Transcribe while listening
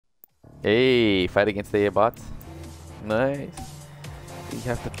Hey, fight against the bots. Nice. You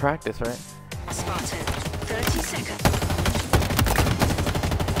have to practice, right? Spartan, 30 seconds.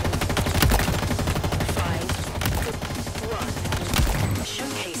 5, 1.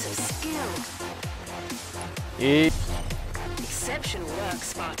 Showcase of skill. Exceptional work,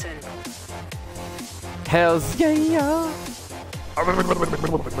 Spartan. Hells yeah!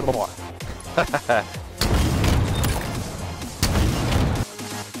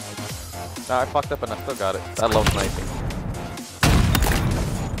 Nah, I fucked up and I still got it. I love sniping.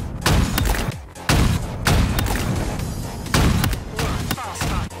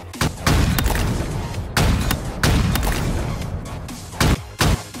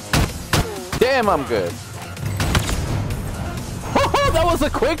 Damn, I'm good. That was a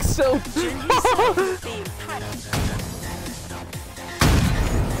quick soap.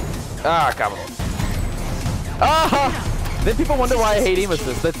 Ah, come on. Ah! Then people wonder why I hate aim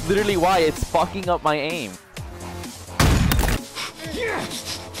assist. That's literally why. It's fucking up my aim.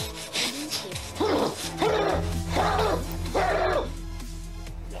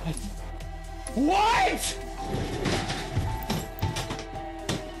 What?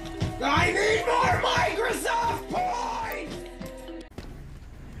 I need more Microsoft points!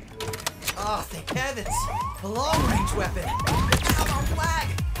 Oh, thank heavens. A long-range weapon. Out on flag.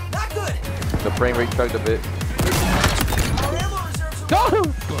 Not good. The frame rate chugged a bit. Our ammo reserves are Go!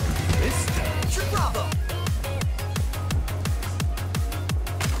 Sure, bravo.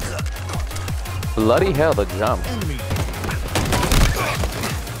 Bloody hell, the jump.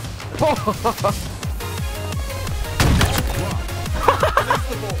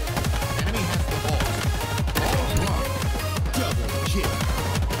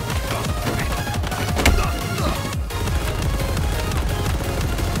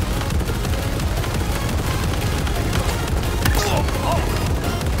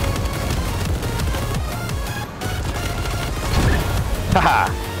 Haha.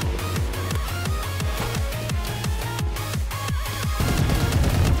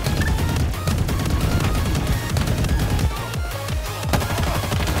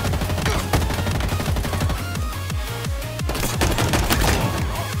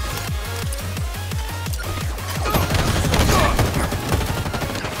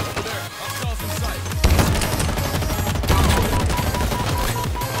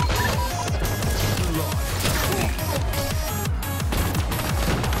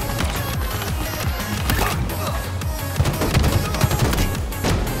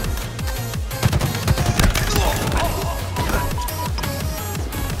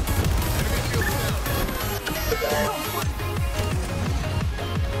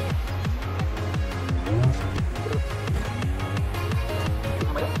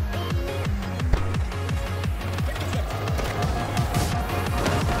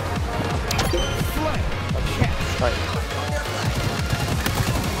 Right.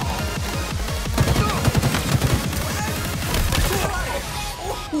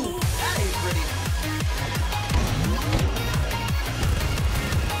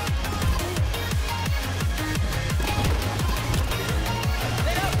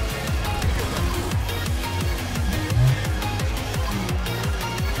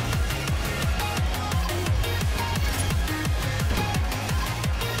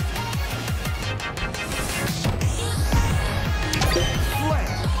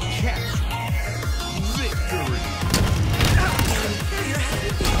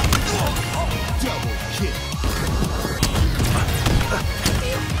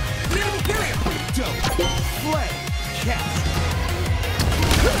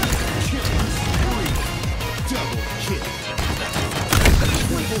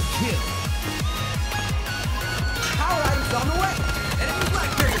 Power items on the way. Enemy black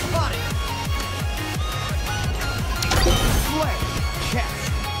carrier spotted. Flag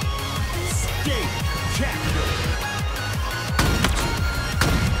capture. State capture.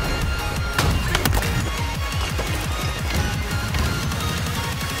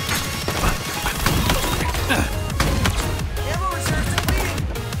 Ammo reserves depleting.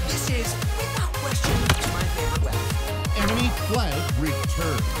 This is, without question, my favorite weapon. Enemy flag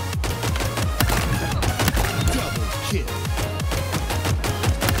returned. Double kill.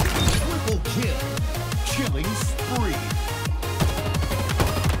 Triple kill. Killing spree.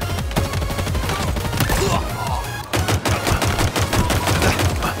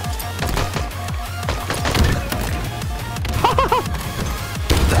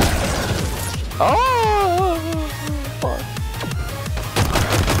 Oh! Fuck.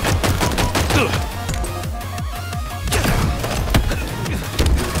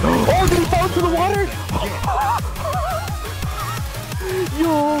 Oh, did he fall into the water?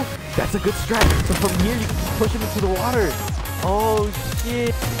 Yo! That's a good strat. So from here you can just push him into the water. Oh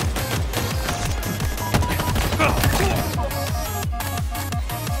shit.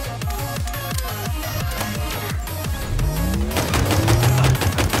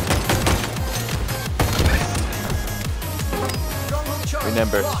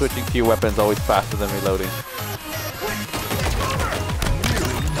 Remember, switching to your weapons always faster than reloading.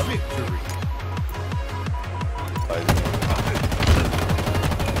 Victory.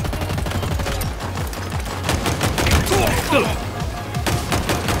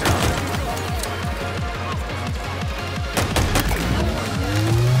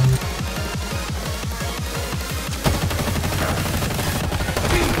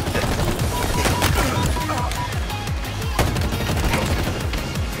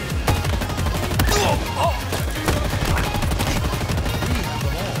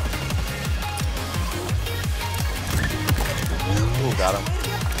 Ooh, got him.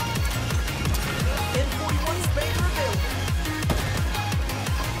 M41 Spanker available.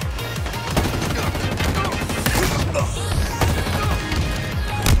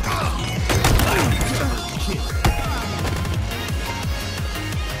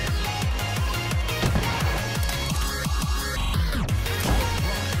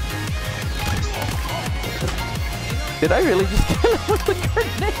 Did I really just kill him with the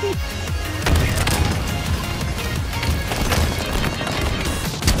grenade?